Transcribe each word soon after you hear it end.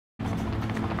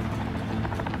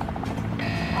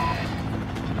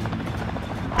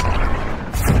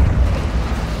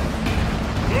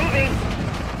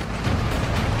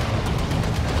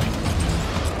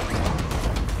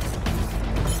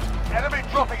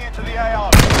dropping into the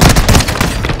AR.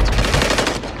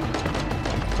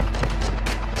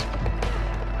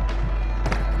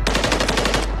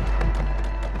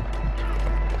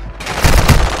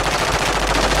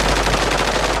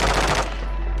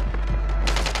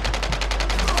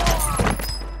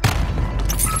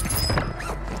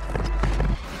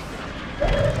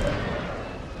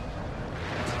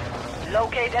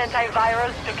 Locate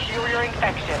antivirals to cure your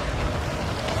infection.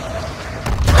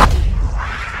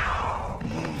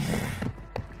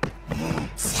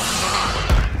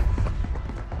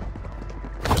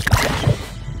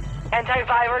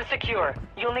 Antiviral secure.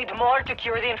 You'll need more to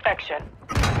cure the infection.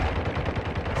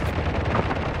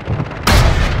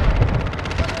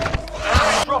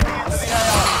 Dropping into the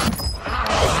AR.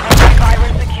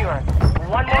 Antiviral secure.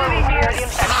 One more will clear the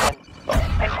infection.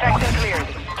 Infection cleared.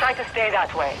 Try to stay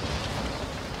that way.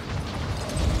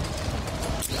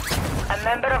 A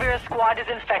member of your squad is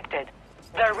infected.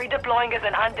 They're redeploying as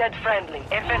an undead friendly.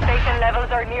 Infestation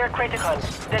levels are near critical.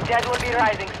 The dead will be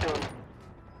rising soon.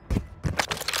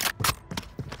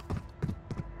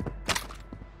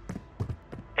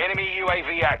 Enemy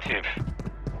UAV active.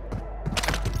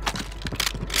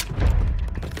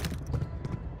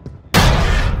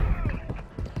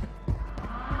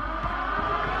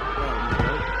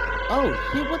 Oh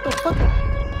shit, what the fuck?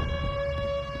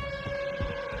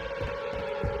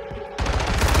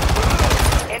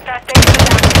 Infestation is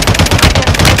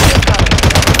active.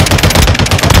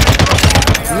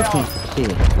 You piece of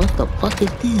shit. What the fuck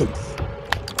is this?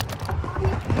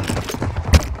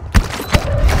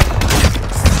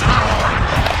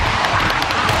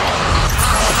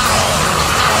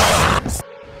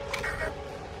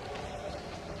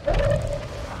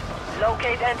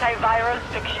 Locate antivirals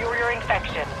to cure your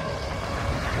infection.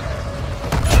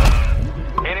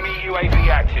 Enemy UAV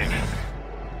active.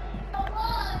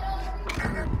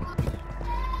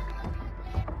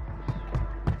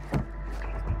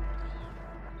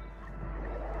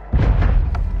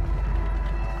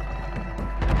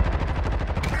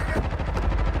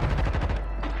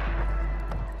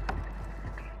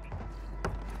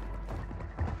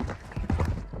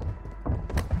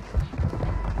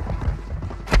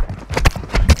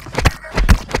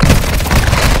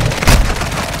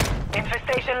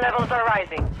 Infestation levels are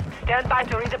rising. Stand by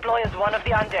to redeploy as one of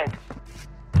the undead.